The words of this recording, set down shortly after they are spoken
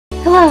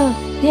Hello,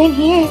 Dan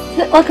here.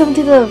 Welcome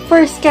to the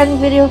first scouting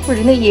video for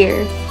the new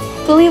year.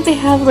 I believe they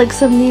have like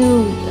some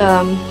new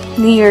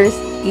New Year's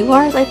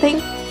URs, I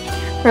think,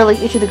 for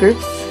like each of the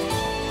groups.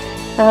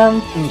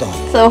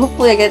 So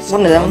hopefully I get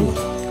one of them.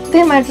 I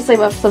think I might have to save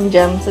up some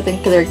gems. I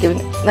think they're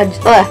giving not gems,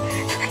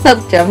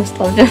 not gems,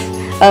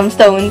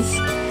 stones.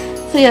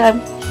 So yeah,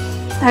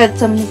 I had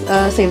some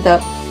saved up.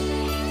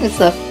 Good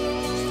stuff.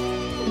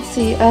 Let's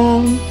see.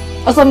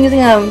 Also, I'm using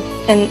an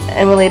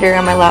emulator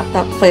on my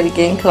laptop to play the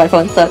game because my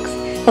phone sucks.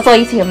 That's why I'm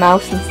using a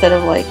mouse instead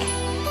of like,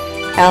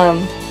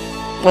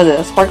 what is it,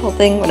 a sparkle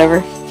thing,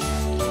 whatever.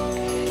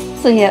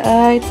 So yeah,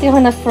 I do have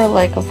enough for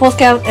like a full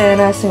scout and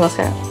a single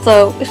scout.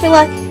 So wish me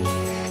luck.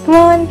 Come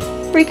on,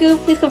 Riku,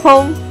 please come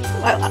home.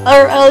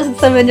 Or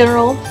Idolish7 in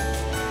general.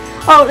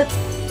 Oh,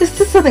 this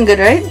is something good,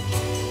 right?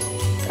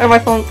 Or my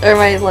phone, or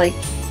my like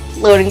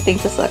loading thing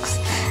just sucks.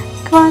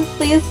 Come on,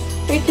 please,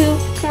 Riku,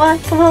 come on,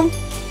 come home.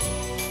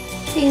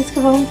 Please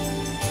come home.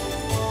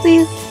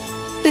 Please.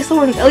 Please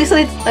someone at least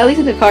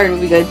in the card would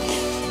be good.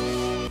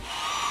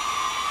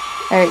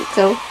 Alright,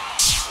 so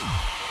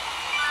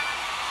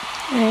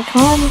alright,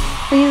 come on,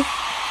 please.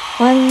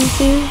 1,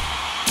 2,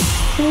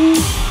 3.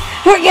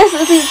 Oh, yes,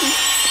 at least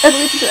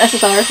it's an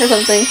SSR or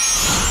something.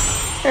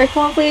 Alright,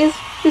 come on, please.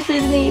 Please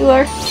read the new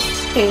UR.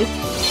 Okay.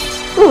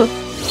 Ooh.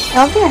 I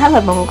don't think I have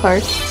that Momo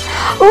card.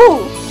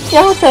 Ooh!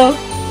 Yamato!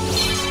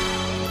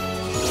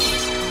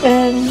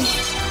 And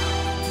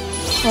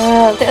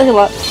there's a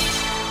lot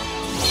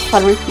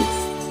of repeats.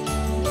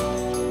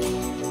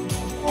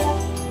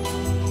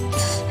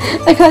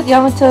 I got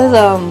Yamato's,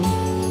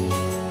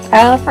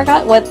 I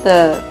forgot what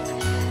the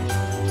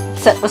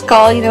set was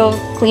called, you know,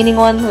 cleaning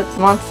one with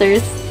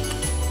monsters.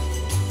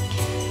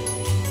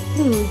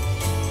 Ooh.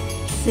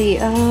 Let's see,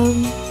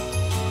 let's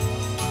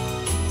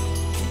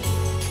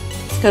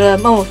go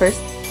to Momo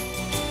first.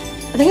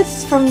 I think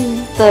it's from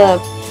the,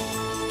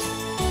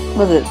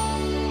 what was it?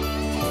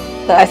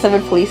 The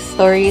i7 police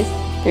stories.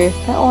 There's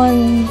that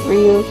one,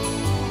 Ryu.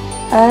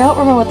 I don't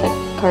remember what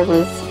that card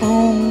was.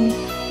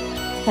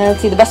 Let's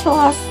see, the best for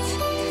last.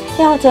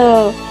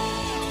 Yamato.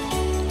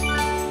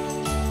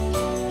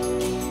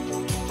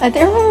 I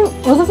don't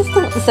remember. Wasn't this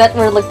the set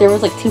where like there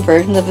was like 2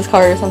 versions of this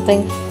card or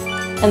something?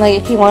 And like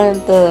if you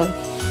wanted the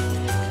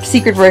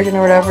secret version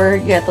or whatever,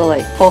 you had to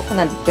like pull from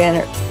that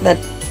banner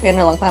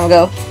a long time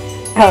ago.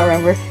 I don't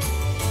remember.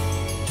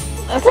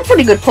 That's a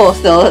pretty good pull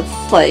still.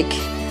 It's like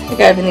I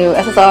got a new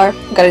SSR,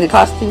 got a new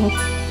costume.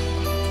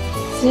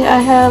 See, I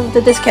have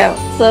the discount,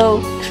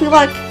 so wish me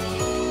luck.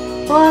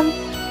 Come on,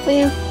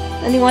 please,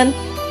 anyone?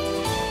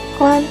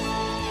 Come on.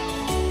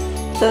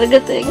 Is that a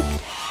good thing?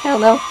 I don't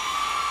know.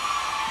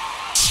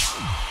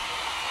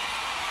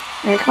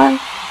 Alright, come on.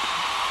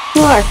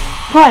 You are.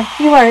 Come on,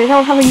 you are. I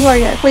don't have a you are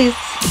yet, please.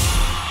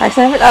 I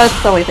said it. Oh,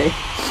 it's only 3.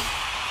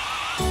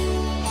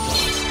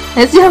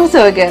 It's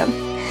Yamato again.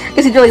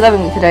 Guess he's really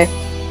loving me today.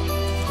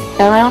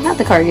 And I don't have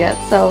the card yet,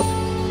 so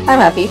I'm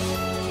happy.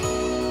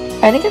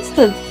 I think it's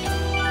the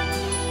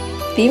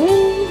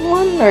demon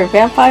one or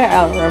vampire?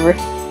 I don't remember.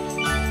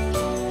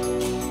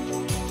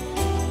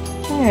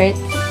 Alright.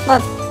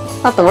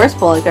 Not the worst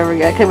pull I've ever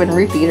got. It could have been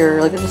repeat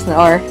or like just an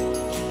R.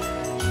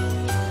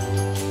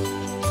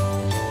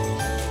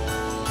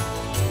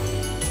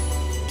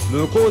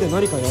 So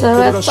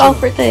that's all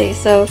for today.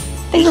 So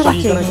thanks for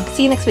watching.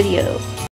 See you next video.